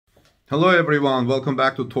Hello everyone, welcome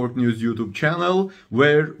back to Torque News YouTube channel,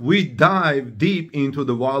 where we dive deep into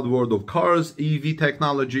the wild world of cars, EV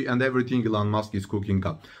technology, and everything Elon Musk is cooking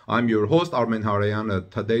up. I'm your host, Armen Harayan.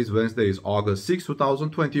 Today's Wednesday is August 6,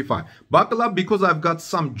 2025. Buckle up because I've got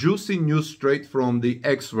some juicy news straight from the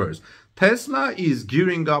X-verse. Tesla is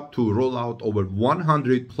gearing up to roll out over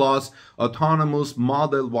 100 plus autonomous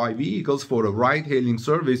Model Y vehicles for a ride-hailing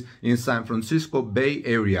service in San Francisco Bay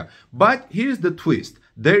Area. But here's the twist.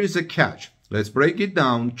 There is a catch. Let's break it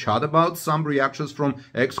down, chat about some reactions from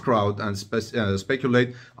X crowd, and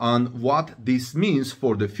speculate on what this means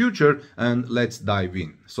for the future, and let's dive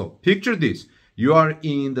in. So picture this. You are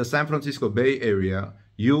in the San Francisco Bay Area.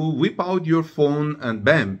 You whip out your phone and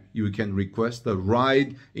bam, you can request a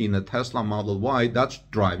ride in a Tesla Model Y that's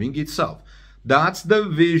driving itself. That's the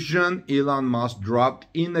vision Elon Musk dropped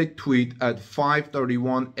in a tweet at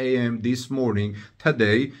 5:31 a.m. this morning.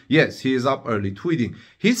 Today, yes, he is up early tweeting.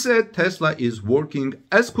 He said Tesla is working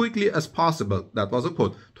as quickly as possible, that was a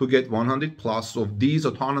quote, to get 100 plus of these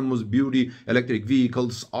autonomous beauty electric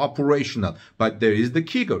vehicles operational. But there is the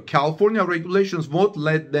kicker. California regulations won't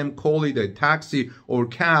let them call it a taxi or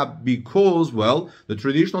cab because, well, the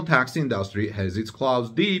traditional taxi industry has its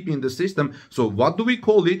claws deep in the system. So what do we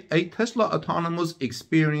call it? A Tesla Autonomous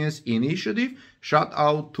Experience Initiative? Shout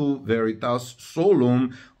out to Veritas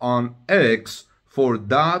Solum on X for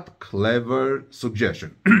that clever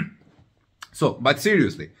suggestion. So, but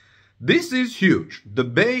seriously, this is huge. The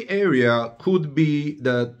Bay Area could be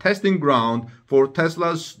the testing ground for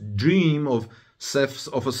Tesla's dream of a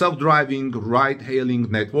self-driving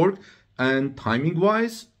ride-hailing network. And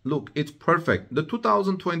timing-wise, look, it's perfect. The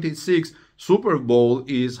 2026 Super Bowl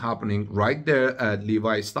is happening right there at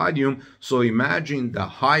Levi Stadium. So imagine the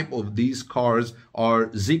hype of these cars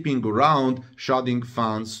are zipping around, shouting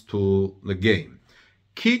fans to the game.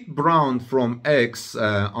 KeethBrown from X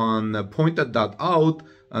pointed that out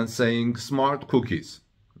and saying smart cookies.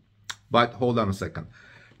 But hold on a second.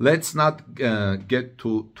 Let's not get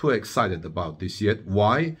too excited about this yet.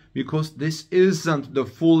 Why? Because this isn't the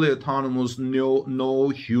fully autonomous, no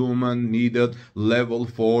human needed level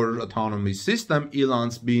 4 autonomy system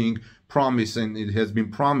Elon's being promising. It has been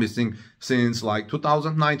promising since like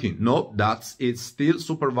 2019. No, it's still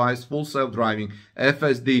supervised full self-driving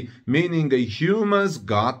FSD, meaning a human's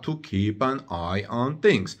got to keep an eye on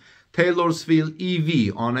things. Taylorsville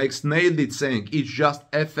EV on X nailed it, saying it's just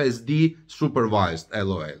FSD supervised,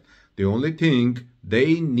 LOL. The only thing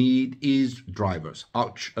they need is drivers.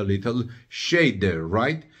 Ouch, a little shade there,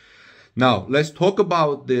 right? Now, let's talk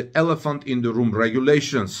about the elephant in the room,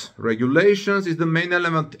 regulations. Regulations is the main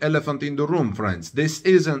elephant in the room, friends. This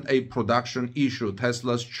isn't a production issue.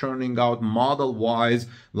 Tesla's churning out Model Ys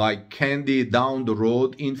like candy down the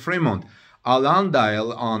road in Fremont.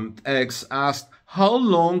 Alandale on X asked, how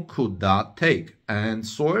long could that take? And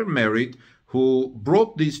SawyerMerritt, who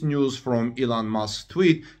broke this news from Elon Musk's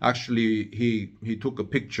tweet, actually he took a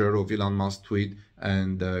picture of Elon Musk's tweet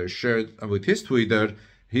and shared with his Twitter.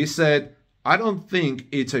 He said, I don't think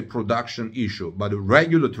it's a production issue, but a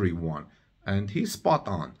regulatory one. And he's spot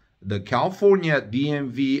on. The California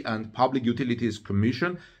DMV and Public Utilities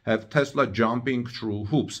Commission have Tesla jumping through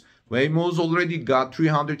hoops. Waymo's already got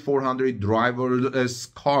 300-400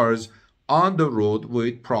 driverless cars on the road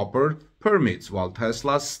with proper permits, while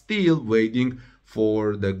Tesla's still waiting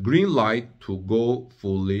for the green light to go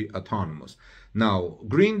fully autonomous. Now,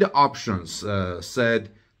 Green the Options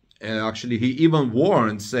said, actually he even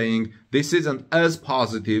warned, saying this isn't as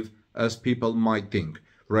positive as people might think.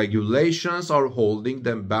 Regulations are holding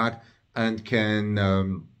them back and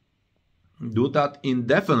can do that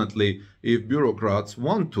indefinitely if bureaucrats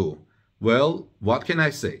want to. Well, what can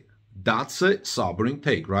I say? That's a sobering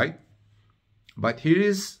take, right? But here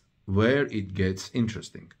is where it gets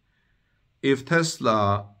interesting. If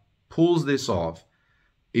Tesla pulls this off,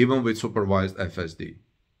 even with supervised FSD,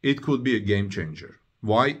 it could be a game changer.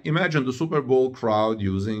 Why? Imagine the Super Bowl crowd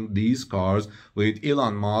using these cars with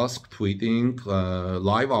Elon Musk tweeting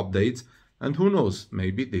live updates, and who knows,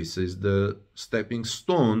 maybe this is the stepping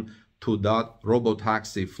stone to that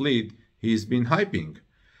robo-taxi fleet he's been hyping.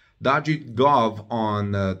 Dajit Gov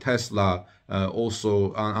on Tesla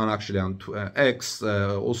also actually on X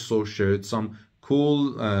also shared some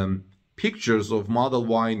cool pictures of Model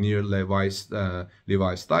Y near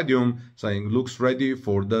Levi Stadium, saying looks ready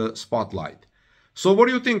for the spotlight. So what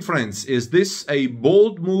do you think, friends? Is this a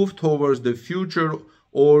bold move towards the future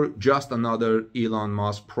or just another Elon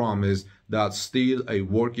Musk promise that's still a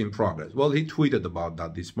work in progress? Well, he tweeted about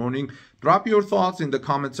that this morning. Drop your thoughts in the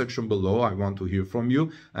comment section below. I want to hear from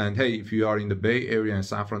you. And hey, if you are in the Bay Area in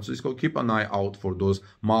San Francisco, keep an eye out for those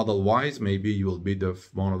Model Ys. Maybe you will be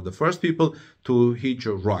one of the first people to hitch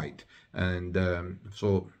a ride. And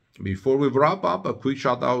so before we wrap up, a quick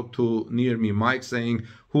shout out to Near Me Mike saying,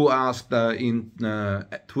 who asked in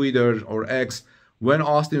Twitter or X, when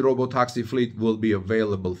Austin Robotaxi fleet will be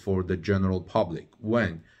available for the general public?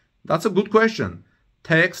 When? That's a good question.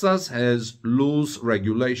 Texas has loose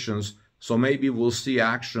regulations, so maybe we'll see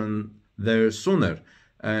action there sooner.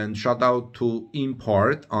 And shout out to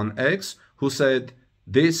Impart on X, who said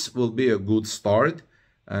this will be a good start.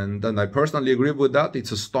 And I personally agree with that.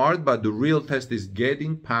 It's a start, but the real test is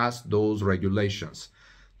getting past those regulations.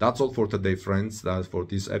 That's all for today, friends. That's for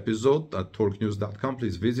this episode at torquenews.com.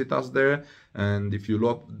 Please visit us there. And if you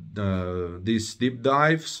love this deep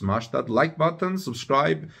dive, smash that like button,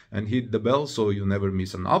 subscribe, and hit the bell so you never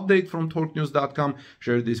miss an update from torquenews.com.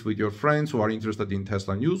 Share this with your friends who are interested in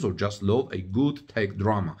Tesla news or just love a good tech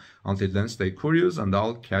drama. Until then, stay curious, and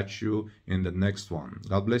I'll catch you in the next one.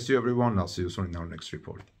 God bless you, everyone. I'll see you soon in our next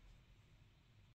report.